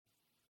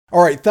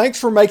All right, thanks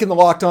for making the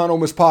Locked On Ole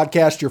Miss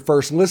podcast your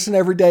first listen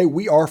every day.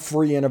 We are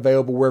free and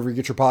available wherever you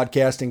get your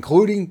podcast,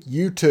 including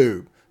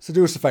YouTube. So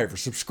do us a favor,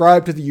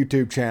 subscribe to the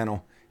YouTube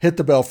channel, hit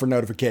the bell for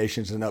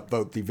notifications, and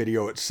upvote the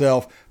video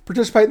itself.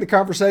 Participate in the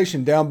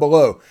conversation down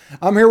below.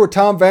 I'm here with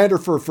Tom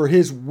Vanderford for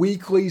his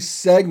weekly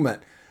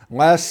segment.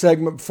 Last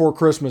segment before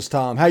Christmas,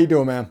 Tom. How you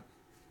doing, man?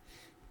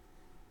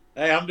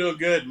 Hey, I'm doing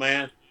good,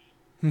 man.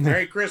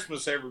 Merry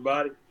Christmas,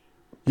 everybody.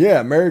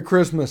 Yeah, Merry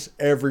Christmas,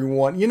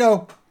 everyone. You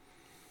know,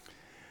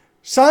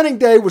 signing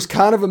day was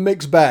kind of a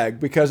mixed bag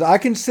because I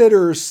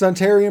consider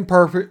Suntarian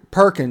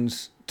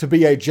Perkins to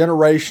be a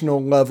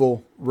generational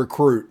level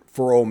recruit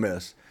for Ole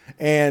Miss.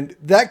 And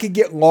that could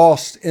get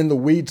lost in the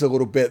weeds a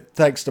little bit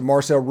thanks to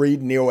Marcel Reed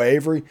and Neil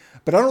Avery.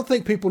 But I don't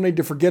think people need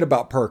to forget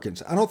about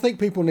Perkins. I don't think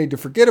people need to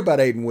forget about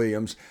Aiden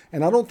Williams.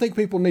 And I don't think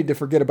people need to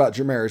forget about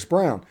Jamarius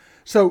Brown.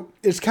 So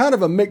it's kind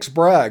of a mixed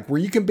bag where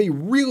you can be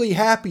really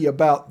happy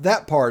about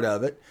that part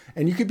of it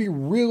and you could be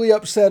really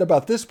upset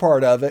about this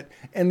part of it.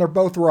 And they're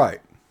both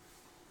right.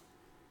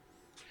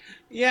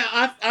 Yeah,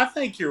 I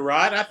think you're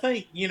right. I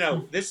think,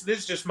 this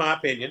is just my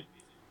opinion,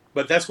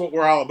 but that's what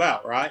we're all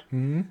about, right?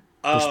 Mm-hmm.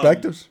 Um,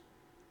 Perspectives.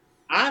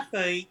 I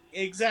think,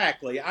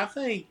 exactly. I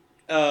think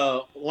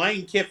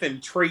Lane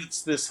Kiffin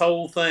treats this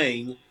whole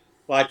thing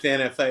like the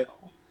NFL.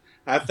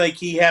 I think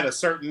he had a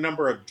certain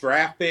number of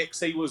draft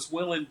picks he was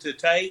willing to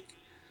take,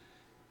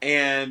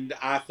 and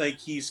I think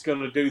he's going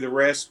to do the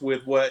rest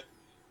with what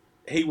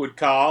he would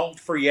call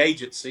free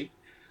agency.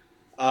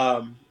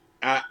 Um,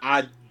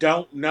 I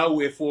don't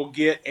know if we'll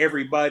get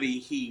everybody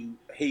he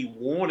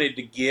wanted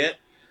to get.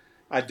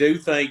 I do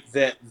think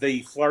that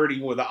the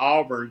flirting with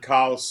Auburn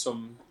caused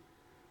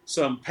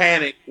some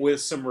panic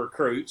with some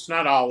recruits,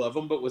 not all of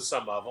them, but with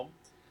some of them.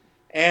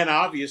 And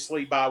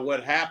obviously, by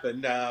what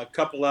happened, a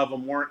couple of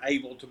them weren't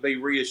able to be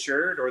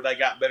reassured, or they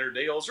got better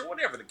deals, or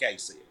whatever the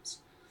case is.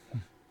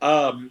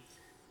 Um,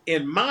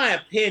 in my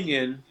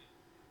opinion,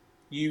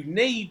 you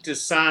need to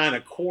sign a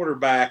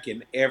quarterback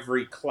in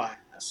every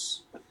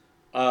class.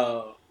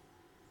 Uh,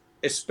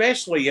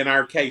 Especially in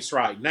our case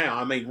right now.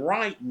 I mean,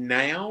 right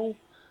now,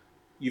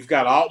 you've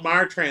got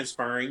Altmaier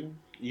transferring,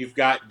 you've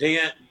got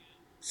Dent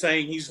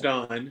saying he's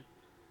done,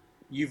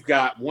 you've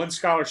got one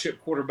scholarship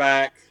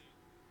quarterback,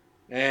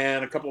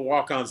 and a couple of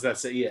walk ons.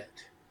 That's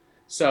it.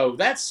 So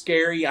that's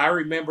scary. I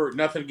remember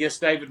nothing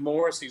against David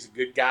Morris. He's a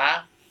good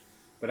guy.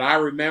 But I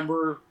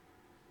remember,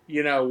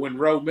 when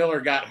Roe Miller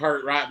got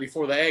hurt right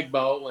before the Egg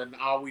Bowl, and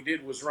all we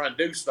did was run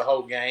deuce the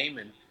whole game,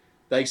 and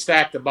they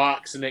stacked the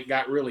box, and it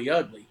got really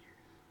ugly.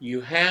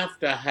 You have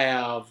to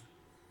have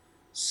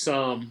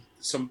some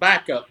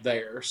backup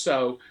there.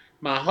 So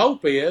my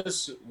hope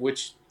is,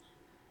 which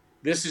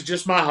this is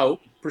just my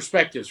hope,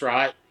 perspectives,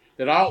 right?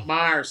 That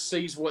Altmaier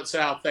sees what's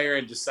out there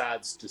and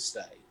decides to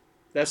stay.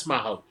 That's my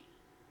hope.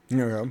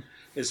 Yeah.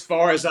 As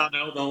far as I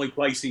know, the only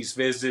place he's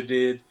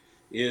visited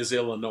is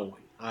Illinois.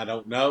 I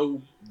don't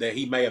know that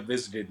he may have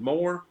visited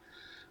more,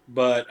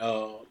 but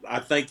I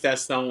think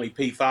that's the only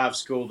P5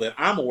 school that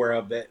I'm aware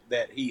of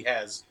that he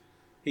has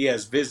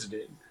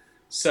visited.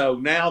 So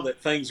now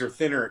that things are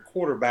thinner at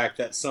quarterback,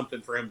 that's something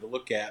for him to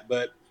look at.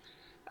 But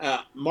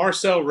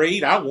Marcel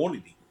Reed, I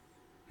wanted him.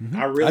 Mm-hmm.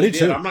 I I really did did.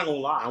 too. I'm not going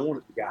to lie. I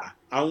wanted the guy.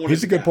 I wanted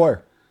He's the a good guy.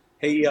 player.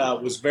 He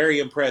was very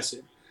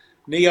impressive.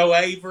 Neo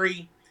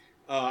Avery,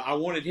 I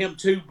wanted him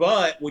too.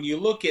 But when you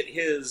look at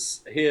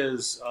his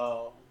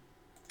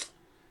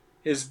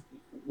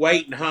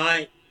weight and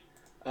height,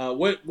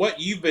 what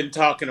you've been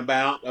talking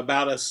about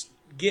us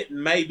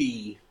getting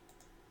maybe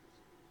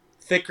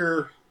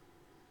thicker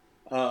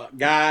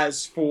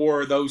guys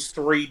for those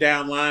three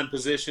down line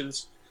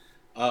positions.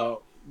 Uh,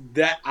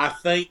 that I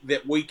think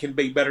that we can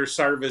be better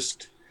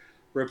serviced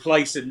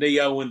replacing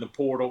Neo in the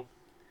portal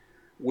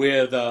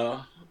with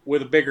a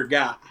bigger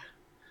guy.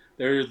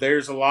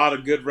 There's a lot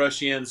of good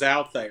rush ends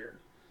out there.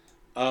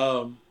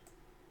 Um,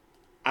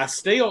 I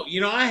still,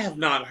 I have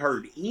not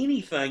heard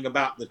anything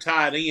about the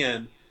tight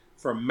end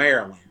from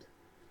Maryland.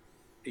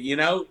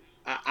 I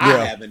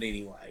Yeah. haven't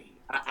anyway.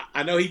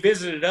 I know he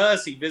visited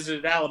us. He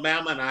visited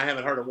Alabama, and I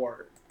haven't heard a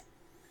word.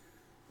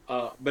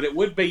 But it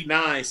would be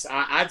nice.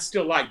 I'd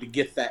still like to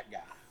get that guy.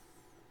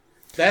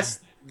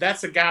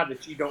 That's a guy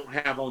that you don't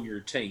have on your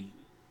team.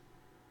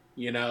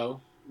 You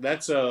know,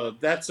 that's a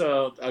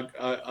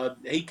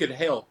he could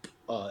help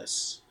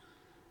us.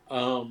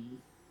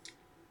 Um,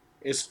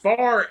 as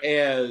far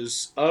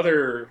as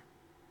other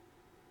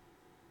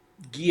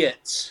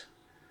gets,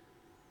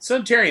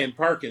 Suntarian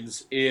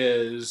Perkins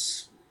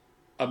is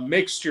a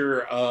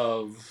mixture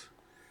of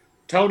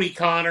Tony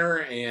Connor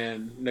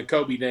and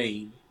N'Kobe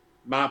Dean,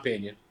 my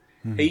opinion.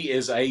 Mm-hmm. He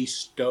is a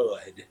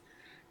stud.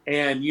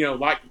 And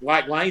like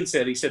Lane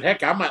said, he said,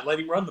 "Heck, I might let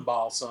him run the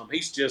ball some."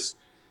 He's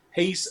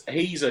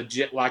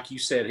like you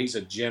said, he's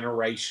a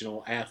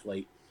generational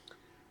athlete.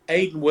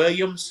 Aiden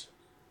Williams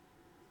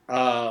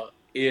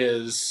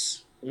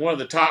is one of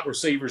the top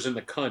receivers in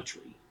the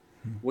country.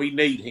 We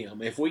need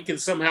him. If we can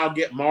somehow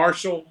get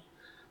Marshall,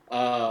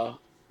 uh,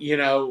 you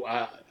know,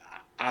 uh,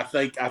 I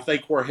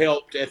think we're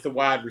helped at the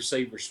wide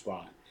receiver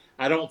spot.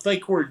 I don't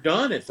think we're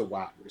done at the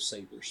wide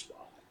receiver spot.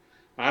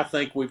 I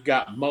think we've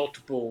got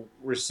multiple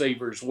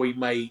receivers we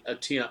may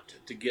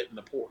attempt to get in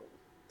the portal.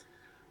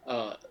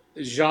 Uh,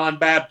 Jean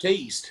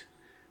Baptiste,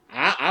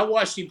 I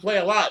watched him play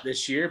a lot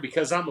this year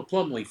because I'm a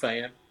Plumlee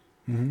fan.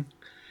 Mm-hmm.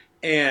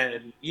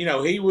 And,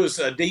 he was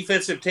a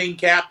defensive team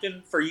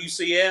captain for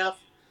UCF.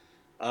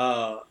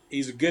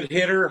 He's a good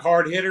hitter,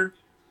 hard hitter.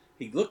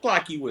 He looked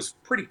like he was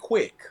pretty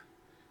quick.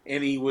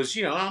 And he was,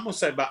 I'm going to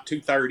say about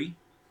 230.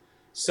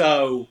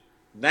 So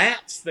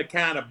that's the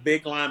kind of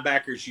big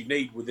linebackers you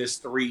need with this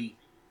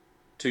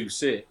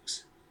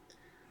 3-2-6.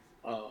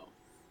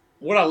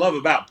 What I love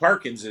about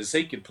Perkins is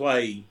he can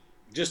play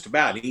just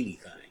about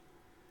anything.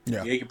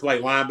 Yeah. He can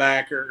play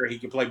linebacker. He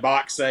can play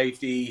box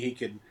safety.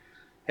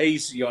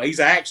 He's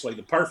actually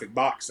the perfect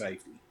box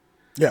safety.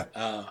 Yeah.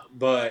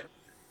 But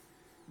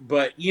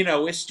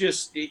it's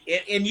just,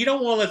 and you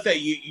don't want to let that.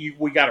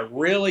 We got a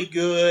really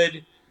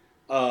good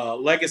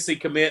legacy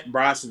commit in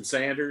Bryson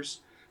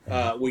Sanders.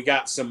 We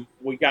got some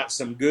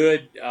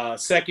good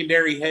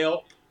secondary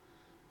help.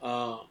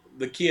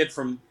 The kid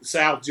from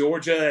South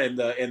Georgia and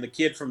the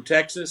kid from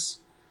Texas.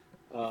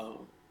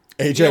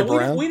 AJ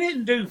Brown. We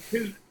didn't do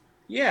too.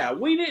 Yeah,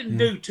 we didn't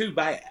do too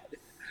bad.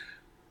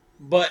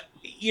 But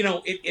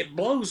it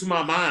blows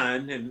my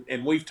mind,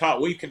 and we've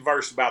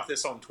conversed about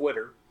this on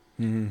Twitter.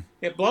 Mm-hmm.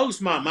 It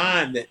blows my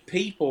mind that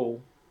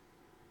people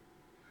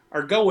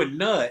are going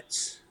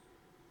nuts.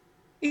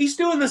 He's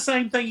doing the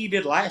same thing he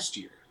did last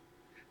year.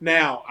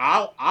 Now,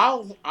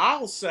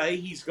 I'll say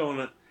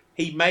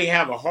he may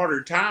have a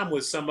harder time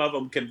with some of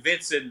them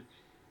convincing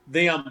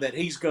them that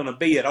he's going to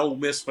be at Ole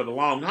Miss for the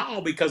long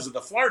haul because of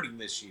the flirting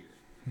this year.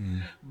 Mm-hmm.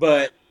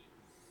 But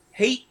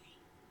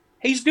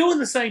he's doing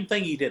the same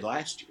thing he did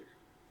last year.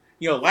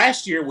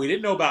 Last year we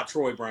didn't know about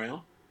Troy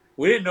Brown.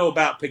 We didn't know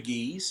about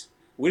Pegues.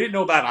 We didn't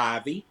know about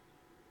Ivy.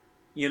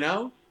 We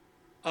don't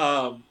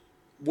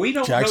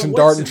Jackson know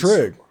Dart what's and in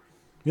Trigg. store.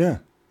 Yeah.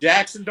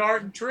 Jackson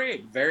Dart and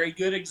Trigg, very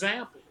good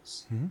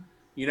examples.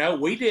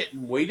 Mm-hmm. We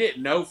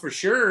didn't know for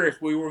sure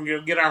if we were going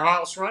to get our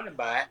house running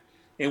back,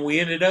 and we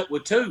ended up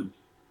with two.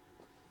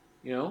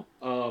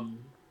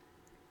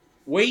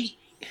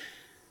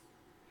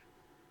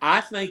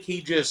 I think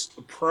he just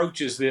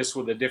approaches this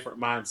with a different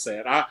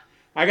mindset.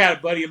 I got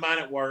a buddy of mine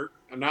at work.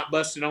 I'm not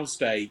busting on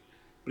state,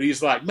 but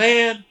he's like,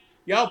 man,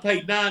 y'all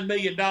paid $9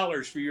 million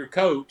for your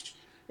coach,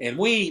 and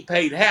we ain't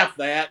paid half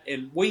that,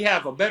 and we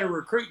have a better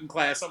recruiting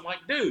class. I'm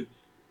like, dude,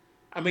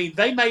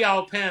 they may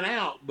all pan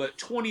out, but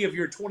 20 of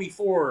your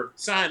 24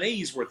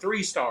 signees were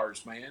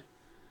 3-stars, man.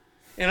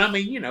 And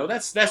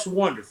that's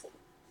wonderful.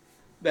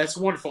 That's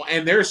wonderful.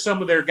 And there's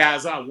some of their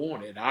guys I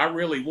wanted. I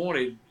really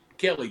wanted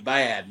Kelly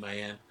bad,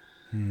 man.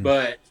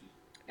 But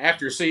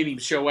after seeing him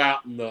show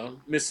out in the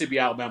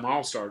Mississippi-Alabama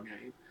All-Star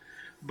game.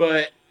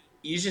 But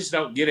you just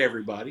don't get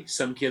everybody.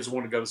 Some kids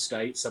want to go to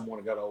state. Some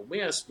want to go to Ole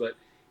Miss. But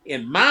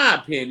in my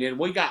opinion,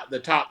 we got the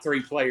top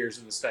 3 players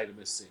in the state of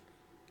Mississippi.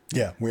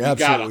 Yeah, we got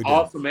absolutely an do.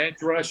 awesome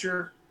edge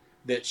rusher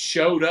that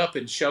showed up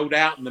and showed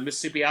out in the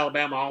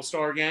Mississippi-Alabama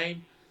All-Star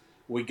game.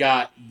 We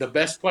got the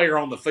best player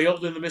on the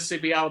field in the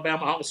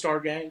Mississippi-Alabama All-Star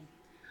game.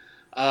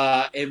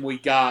 And we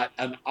got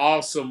an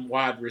awesome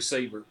wide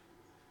receiver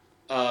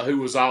who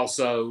was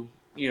also,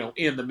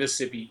 in the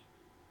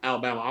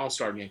Mississippi-Alabama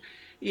All-Star game.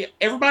 Yeah,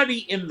 everybody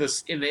in the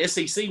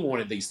SEC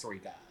wanted these 3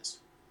 guys.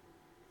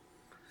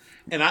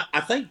 And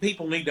I think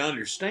people need to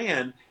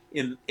understand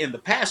in the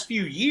past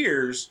few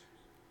years,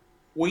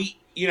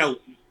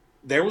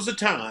 there was a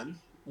time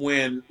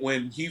when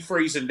Hugh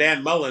Freeze and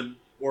Dan Mullen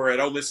were at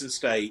Ole Miss and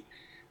State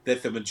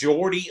that the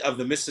majority of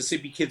the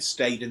Mississippi kids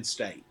stayed in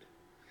state.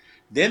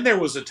 Then there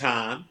was a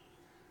time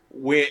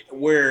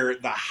where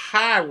the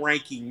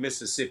high-ranking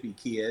Mississippi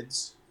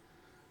kids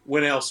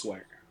went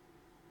elsewhere.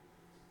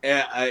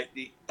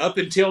 Up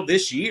until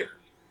this year,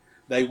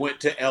 they went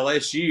to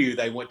LSU,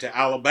 they went to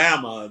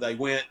Alabama, they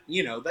went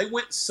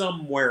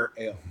somewhere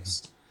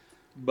else.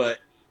 But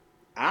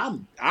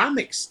I'm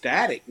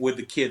ecstatic with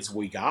the kids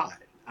we got.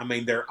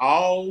 They're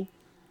all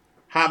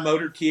high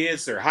motor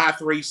kids. They're high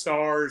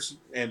 3-stars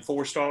and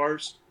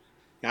 4-stars.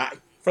 Now,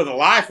 for the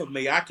life of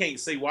me, I can't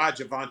see why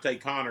Javante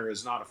Connor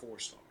is not a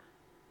 4-star.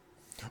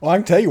 Well, I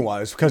can tell you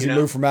why. It's because he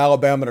moved from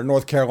Alabama to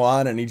North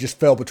Carolina, and he just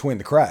fell between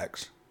the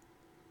cracks.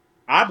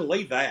 I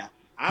believe that.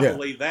 I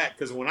believe that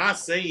because when I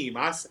see him,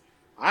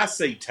 I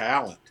see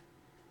talent.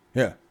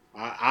 Yeah.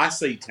 I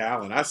see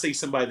talent. I see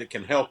somebody that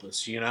can help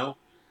us,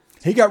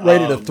 He got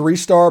rated a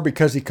 3-star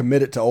because he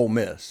committed to Ole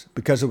Miss,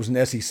 because it was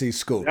an SEC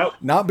school. Nope.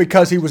 Not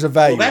because he was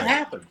evaluated. Well, that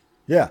happened.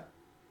 Yeah.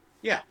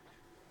 Yeah.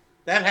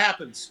 That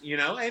happens,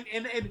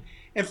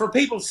 And for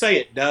people to say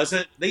it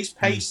doesn't, these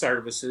pay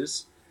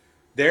services,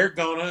 they're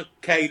going to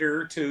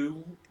cater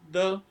to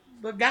the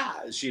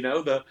guys,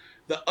 the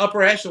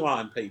upper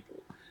echelon people.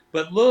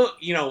 But look,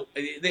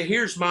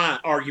 here's my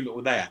argument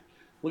with that.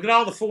 Look at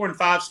all the 4 and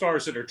 5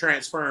 stars that are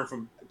transferring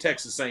from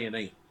Texas A&M.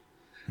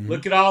 Mm-hmm.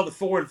 Look at all the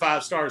 4 and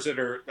 5 stars that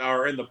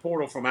are in the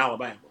portal from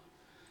Alabama.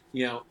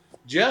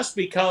 Just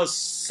because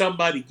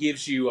somebody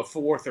gives you a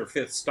 4th or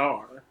 5th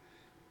star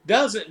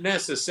doesn't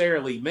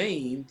necessarily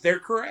mean they're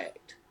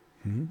correct.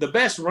 The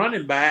best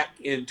running back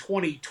in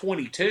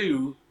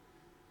 2022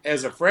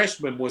 as a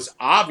freshman was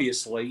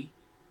obviously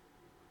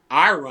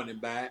our running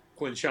back,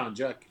 Quinshawn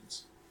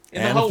Judkins,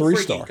 in the And a whole freaking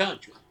 3-star.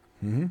 country.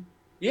 Mm-hmm.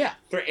 Yeah,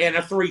 and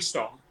a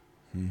 3-star.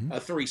 Mm-hmm. A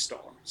 3-star.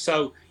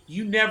 So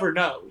you never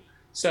know.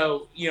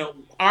 So,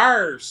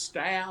 our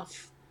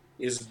staff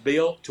is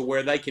built to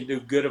where they can do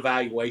good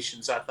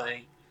evaluations, I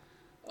think.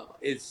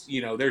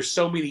 There's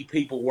so many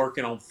people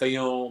working on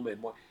film,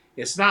 and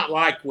it's not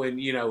like when,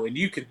 and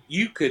you could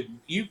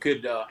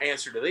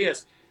answer to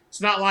this. It's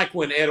not like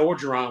when Ed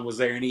Orgeron was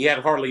there and he had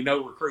hardly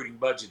no recruiting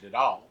budget at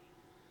all,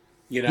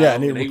 Yeah,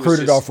 and he and he was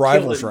recruited off just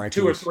Rivals killing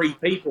 2 or rankings. 3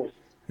 people.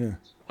 Yeah.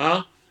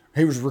 Huh?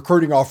 He was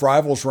recruiting off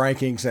Rivals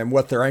rankings and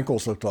what their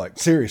ankles looked like.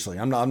 Seriously,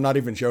 I'm not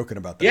even joking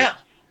about that. Yeah.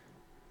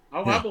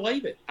 Oh, Yeah. I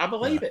believe it. I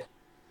believe it.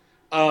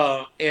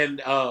 And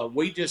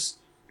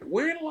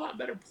we're in a lot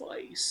better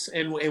place,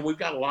 and we've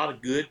got a lot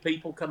of good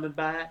people coming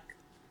back.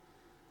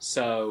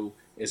 So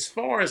as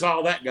far as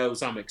all that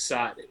goes, I'm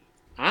excited.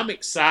 I'm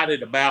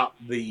excited about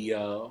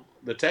the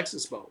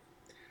Texas Bowl,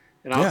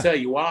 and I'll tell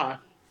you why.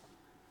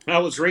 I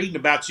was reading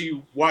about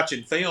you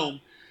watching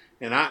film,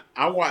 and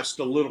I watched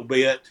a little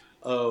bit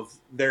of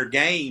their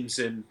games,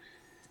 and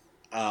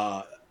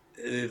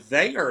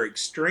they are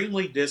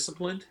extremely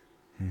disciplined.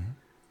 Mm-hmm.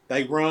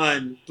 They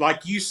run,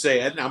 like you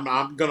said, and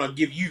I'm going to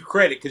give you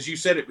credit because you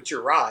said it, but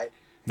you're right.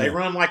 They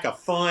run like a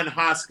fun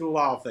high school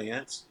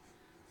offense.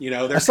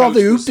 I saw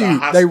the oop de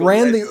oop. They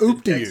ran the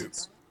oop de oop.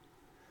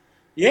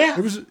 Yeah.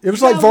 It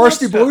was like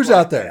Varsity Blues like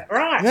out there. That.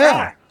 Right,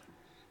 yeah.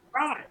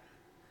 right.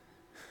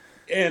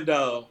 And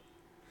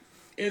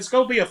it's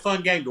going to be a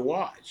fun game to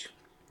watch.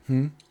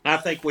 I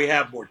think we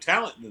have more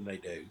talent than they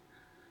do.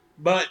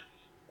 But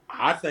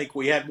I think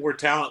we had more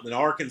talent than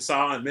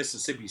Arkansas and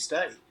Mississippi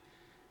State.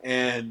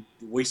 And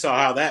we saw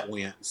how that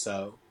went.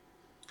 So,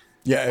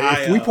 yeah,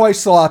 if we play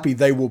sloppy,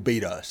 they will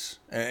beat us,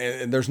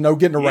 and there's no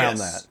getting around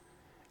that.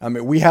 I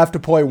mean, we have to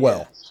play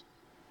well. Yes.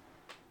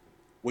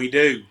 We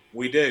do.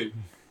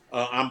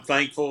 I'm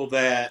thankful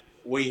that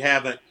we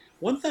haven't.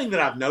 One thing that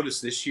I've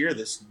noticed this year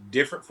that's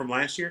different from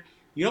last year,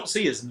 you don't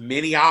see as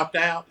many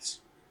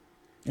opt-outs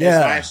as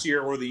last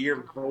year or the year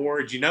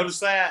before. Did you notice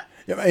that?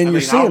 Yeah, and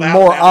you're seeing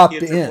more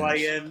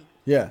opt-ins.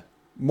 Yeah.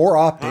 More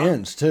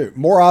opt-ins, too.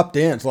 More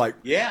opt-ins, like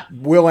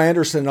Will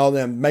Anderson and all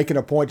them making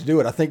a point to do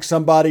it. I think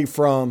somebody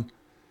from,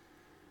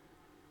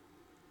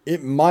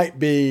 it might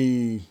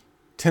be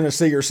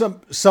Tennessee or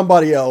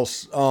somebody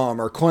else,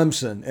 or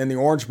Clemson in the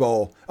Orange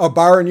Bowl. Oh,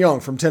 Byron Young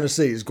from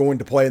Tennessee is going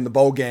to play in the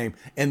bowl game,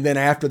 and then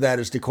after that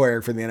is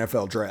declared for the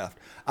NFL draft.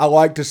 I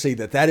like to see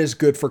that. That is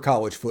good for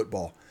college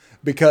football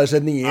because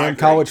in the end,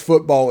 college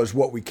football is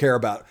what we care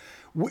about.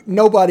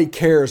 Nobody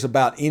cares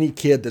about any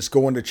kid that's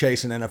going to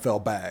chase an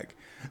NFL bag.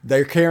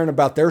 They're caring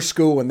about their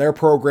school and their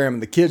program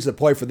and the kids that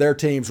play for their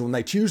teams. When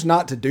they choose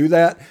not to do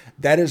that,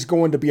 that is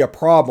going to be a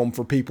problem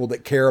for people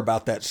that care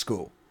about that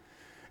school.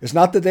 It's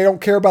not that they don't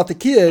care about the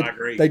kid.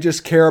 They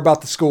just care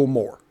about the school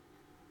more.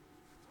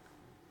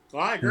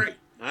 Well, I agree.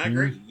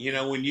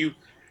 Mm-hmm. When you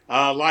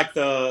like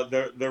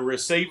the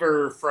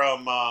receiver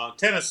from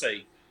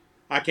Tennessee,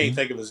 I can't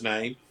think of his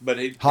name, but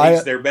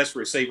he's their best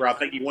receiver. I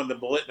think he won the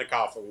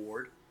Biletnikoff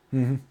Award.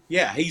 Mm-hmm.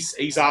 Yeah, he's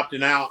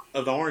opting out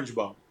of the Orange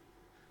Bowl.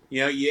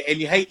 And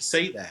you hate to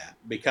see that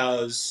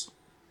because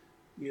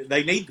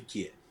they need the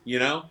kid.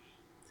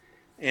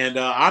 And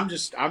I'm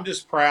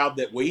just proud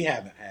that we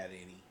haven't had any.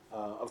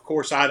 Of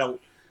course,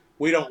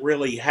 we don't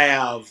really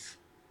have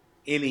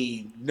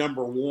any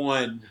number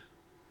one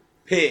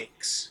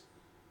picks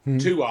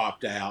to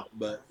opt out.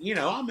 But, you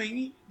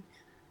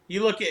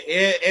look at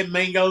Ed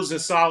Mingo's a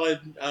solid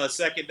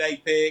second day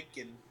pick,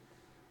 and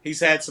he's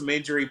had some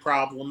injury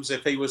problems.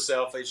 If he was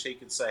selfish, he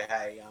could say,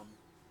 hey,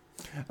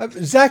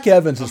 Zach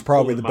Evans is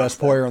probably the best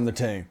player on the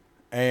team.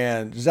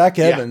 And Zach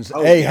Evans,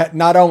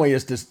 not only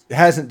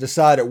hasn't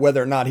decided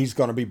whether or not he's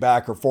going to be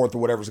back or forth or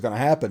whatever's going to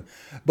happen,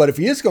 but if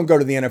he is going to go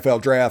to the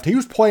NFL draft, he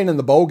was playing in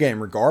the bowl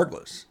game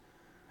regardless.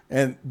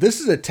 And this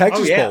is a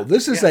Texas Bowl.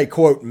 This is a,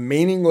 quote,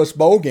 meaningless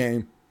bowl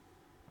game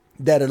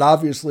that it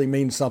obviously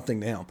means something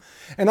to him.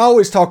 And I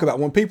always talk about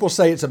when people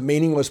say it's a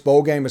meaningless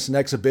bowl game, it's an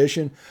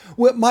exhibition,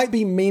 well, it might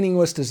be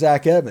meaningless to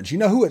Zach Evans. You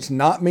know who it's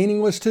not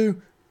meaningless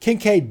to?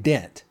 Kincaid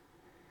Dent.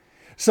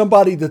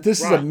 Somebody that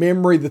this is a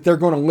memory that they're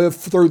going to live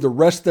through the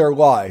rest of their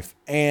life.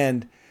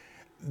 And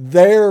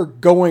they're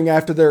going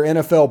after their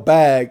NFL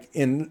bag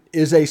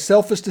is a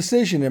selfish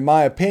decision, in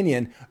my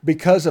opinion,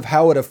 because of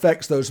how it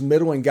affects those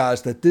middling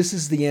guys that this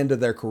is the end of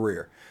their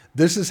career.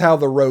 This is how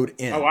the road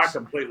ends. Oh, I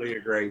completely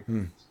agree.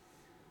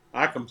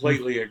 I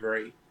completely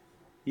agree.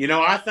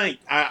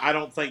 I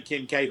don't think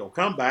Kincaid will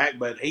come back,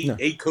 but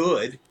he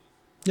could.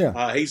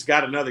 Yeah. He's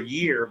got another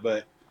year,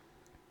 but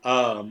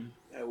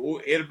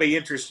it'll be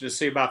interesting to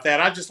see about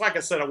that. Like I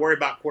said, I worry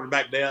about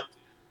quarterback depth.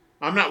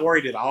 I'm not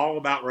worried at all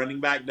about running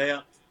back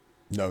depth.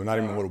 No, not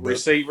even a little bit.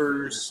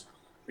 Receivers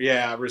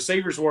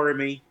worry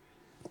me,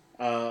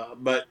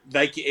 but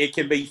it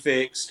can be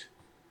fixed.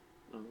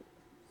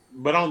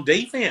 But on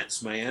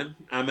defense, man,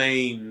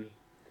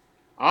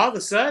 all of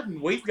a sudden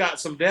we've got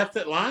some depth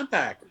at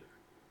linebacker.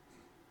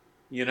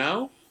 you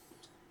know,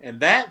 and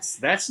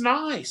that's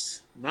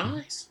nice.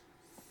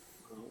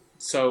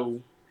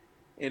 So,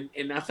 and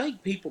I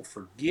think people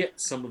forget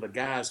some of the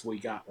guys we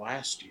got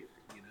last year.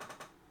 You know,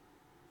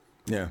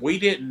 Yeah. we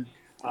didn't.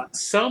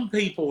 Some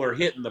people are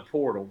hitting the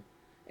portal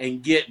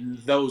and getting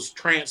those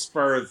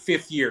transfer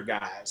fifth year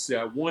guys,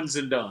 ones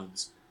and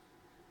dones,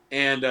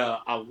 and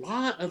a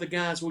lot of the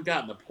guys we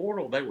got in the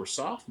portal, they were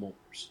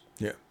sophomores.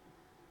 Yeah.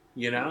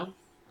 You know,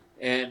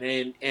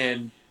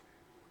 and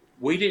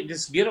we didn't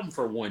just get them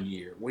for 1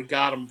 year. We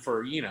got them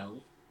for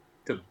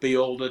to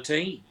build a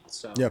team.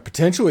 So Yeah,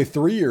 potentially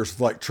 3 years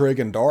like Trig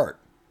and Dart.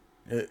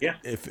 yeah,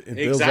 If it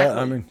builds that, I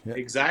exactly, mean, yeah.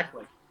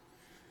 exactly.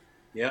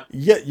 Yeah.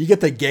 You get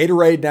the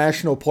Gatorade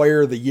National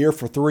Player of the Year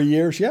for 3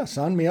 years. Yeah,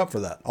 sign me up for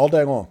that all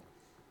day long.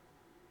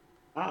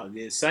 Oh,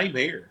 yeah, same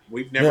here.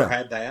 We've never Yeah,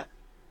 had that.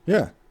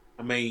 yeah,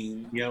 I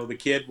mean, the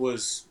kid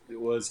was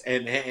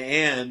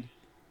and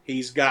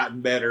he's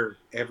gotten better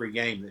every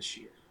game this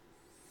year.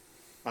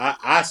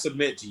 I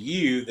submit to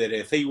you that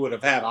if he would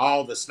have had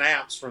all the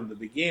snaps from the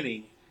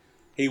beginning,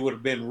 he would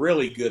have been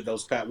really good.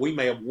 We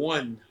may have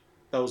won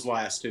those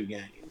last two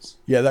games.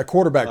 yeah. That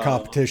quarterback Uh,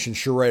 competition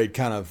charade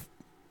kind of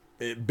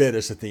it bit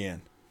us at the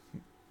end.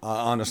 I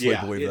honestly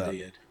yeah, believe it that,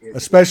 did.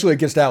 especially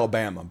against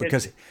Alabama,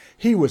 because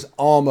he was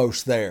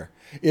almost there.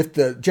 If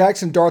the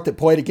Jackson Dart that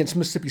played against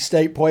Mississippi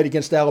State played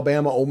against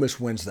Alabama, Ole Miss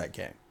wins that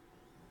game.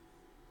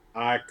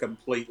 I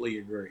completely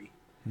agree.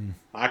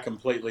 I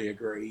completely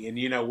agree. And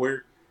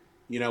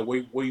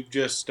we've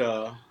just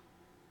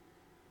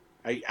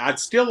I'd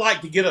still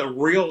like to get a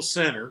real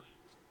center.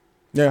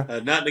 Yeah,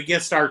 Nothing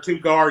against our two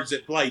guards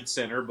that played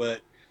center, but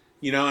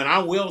and I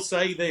will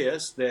say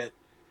this that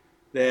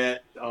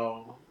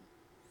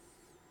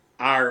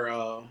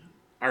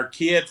our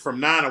kid from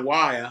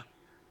Nanawaya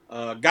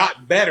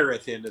got better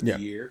at the end of the yeah,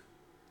 year.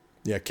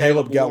 yeah.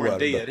 Caleb Caleb got Warren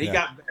better, did. but He yeah,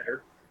 got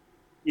better.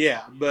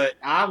 Yeah, but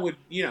I would,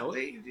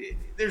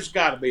 there's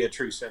got to be a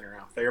true center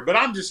out there. But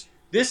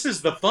this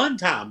is the fun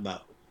time,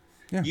 though.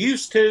 yeah,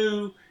 Used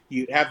to,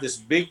 you'd have this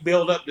big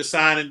build up to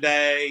signing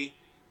day,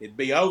 it'd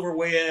be over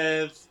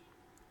with.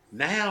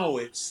 Now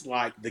it's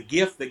like the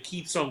gift that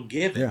keeps on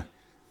giving. yeah,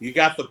 You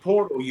got the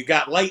portal, you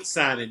got late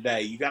signing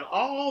day, you got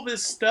all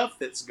this stuff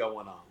that's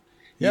going on.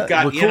 You've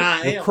yeah. got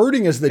NIL.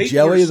 Recruiting is the People are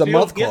jelly of the still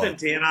month giving club.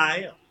 to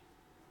NIL.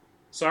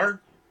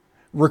 Sir?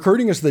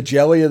 Recruiting is the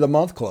jelly of the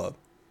month club.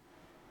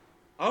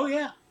 Oh,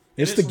 yeah.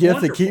 It's the gift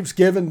that keeps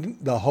giving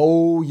the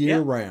whole year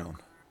Yep. round.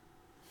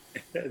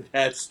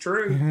 That's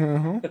true.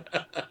 Mm-hmm.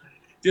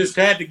 Just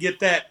had to get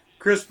that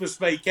Christmas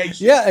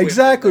vacation. Yeah, equipment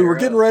exactly. there, We're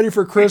getting ready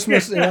for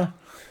Christmas. Yeah.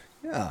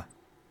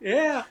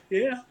 Yeah,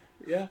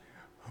 yeah.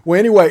 Well,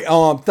 anyway,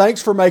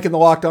 thanks for making the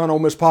Locked On Ole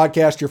Miss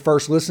podcast your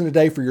first listen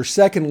today. For your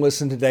second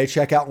listen today,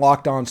 check out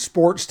Locked On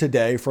Sports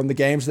Today. From the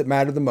games that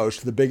matter the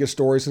most to the biggest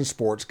stories in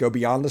sports, go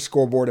beyond the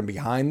scoreboard and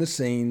behind the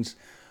scenes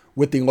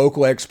with the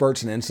local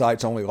experts and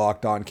insights only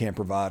Locked On can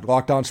provide.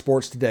 Locked On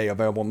Sports Today,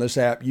 available on this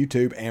app,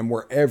 YouTube, and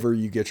wherever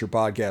you get your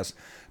podcasts.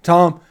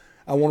 Tom,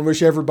 I want to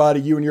wish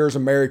everybody, you and yours, a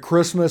Merry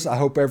Christmas. I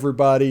hope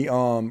everybody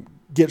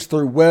gets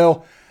through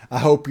well. I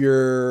hope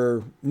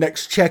your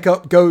next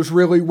checkup goes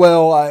really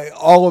well.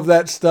 All of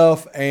that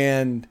stuff.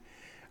 And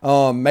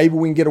maybe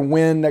we can get a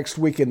win next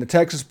week in the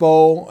Texas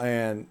Bowl.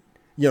 And,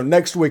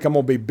 next week I'm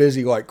going to be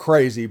busy like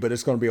crazy, but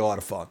it's going to be a lot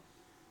of fun.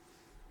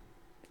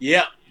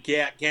 Yep.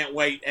 Yeah, can't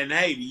wait. And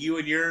hey, to you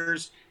and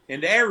yours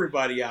and to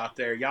everybody out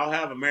there, y'all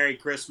have a Merry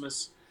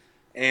Christmas.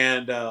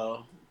 And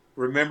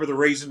remember the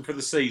reason for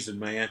the season,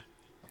 man.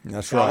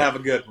 That's y'all right. have a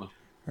good one.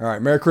 All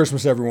right. Merry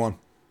Christmas, everyone.